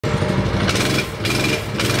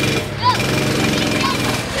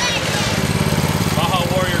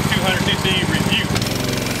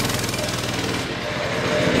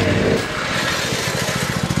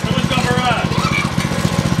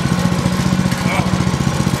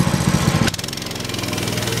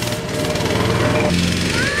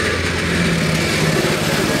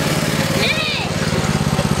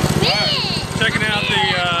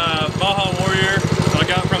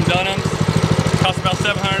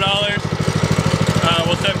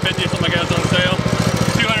something I got on sale.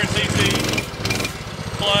 200cc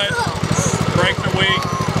clutch, brakes are weak.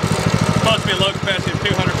 Supposed to be a low capacity of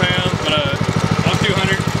 200 pounds, but I'm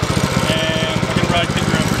 200 and I can ride kids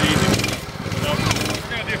around pretty easy. So we're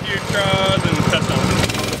gonna do a few tries and test on it.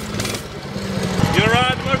 You wanna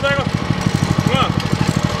ride the motorcycle? Come on.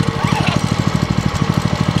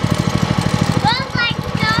 Looks like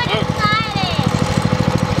so excited.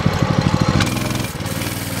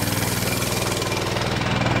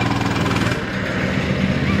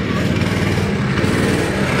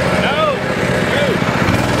 No! Move!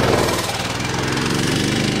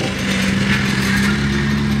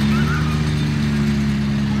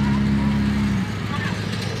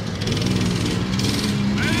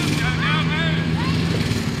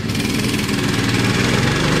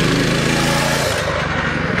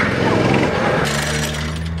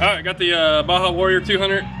 Alright, got the Baja Warrior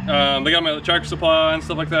 200. They got my tractor supply and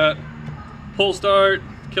stuff like that. Pull start,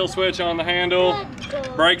 kill switch on the handle.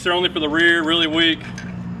 Brakes are only for the rear, really weak.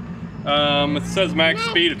 It says max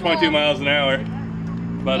speed of 22 miles an hour.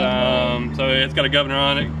 But, so it's got a governor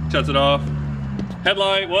on it, shuts it off.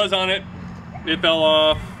 Headlight was on it. It fell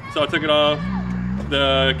off, so I took it off.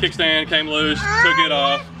 The kickstand came loose, took it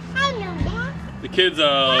off. The kids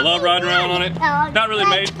love riding around on it. Not really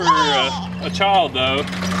made for a child though,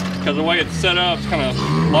 because the way it's set up, it's kind of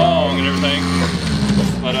long and everything.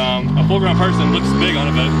 But a full-grown person looks big on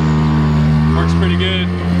it, but works pretty good.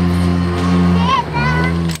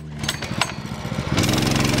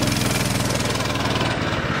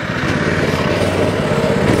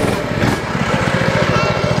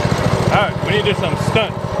 All right, we need to do some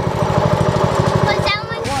stunts.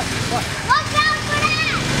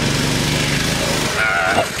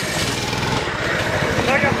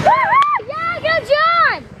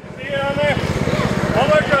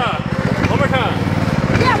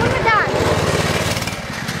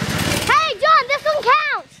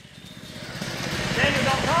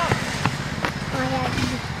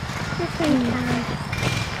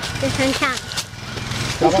 This one counts.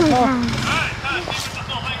 This one counts.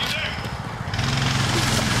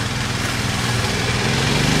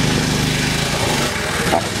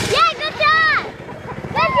 Yeah, good job!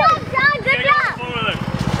 Good job, John, good job!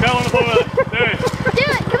 Go on the floor with it. Do it. Do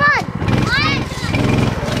it, come on!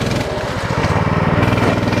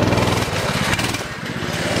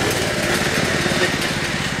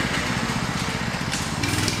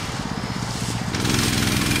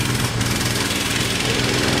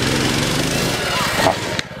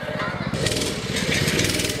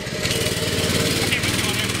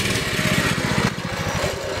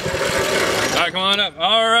 Alright, come on up.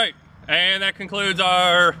 Alright, and that concludes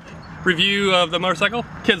our review of the motorcycle.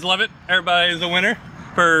 Kids love it. Everybody's a winner.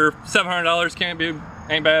 For $700,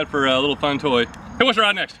 ain't bad for a little fun toy. Who wants to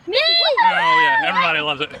ride next? Me! Oh yeah, everybody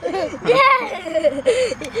loves it. Yeah!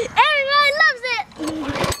 Everybody loves it! We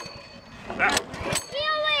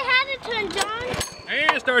only had it turn John.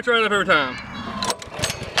 And it starts right up every time.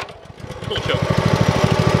 Cool show.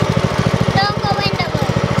 Don't go in the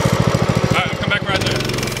woods. Alright, I'll come back right there.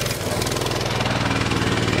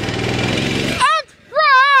 It's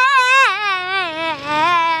fresh!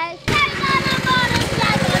 Guys on a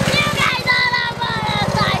motorcycle! You guys on a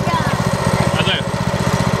motorcycle! Right there.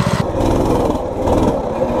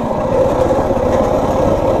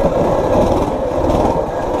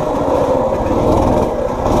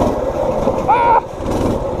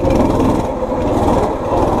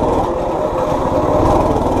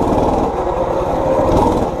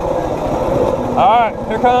 Alright,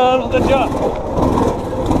 here comes the jump.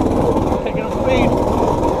 Taking up speed.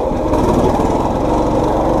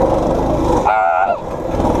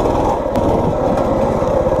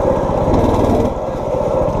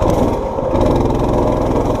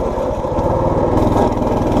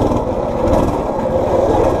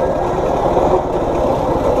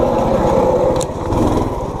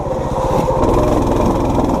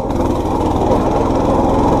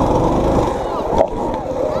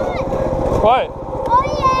 What? Oh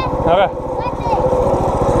yeah! Okay. That's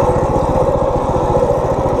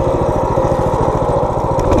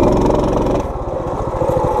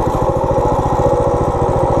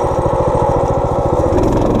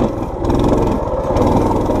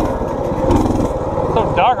It's so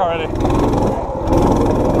dark already.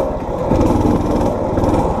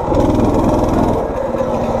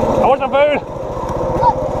 I want some food.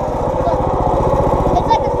 Look! It's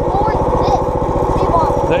like a s'mores dip. See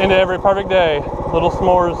what? The end of every perfect day. Little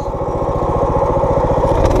s'mores.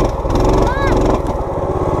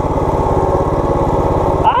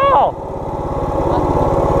 Ow!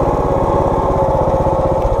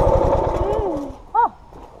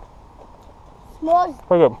 S'mores.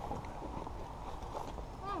 Pretty good.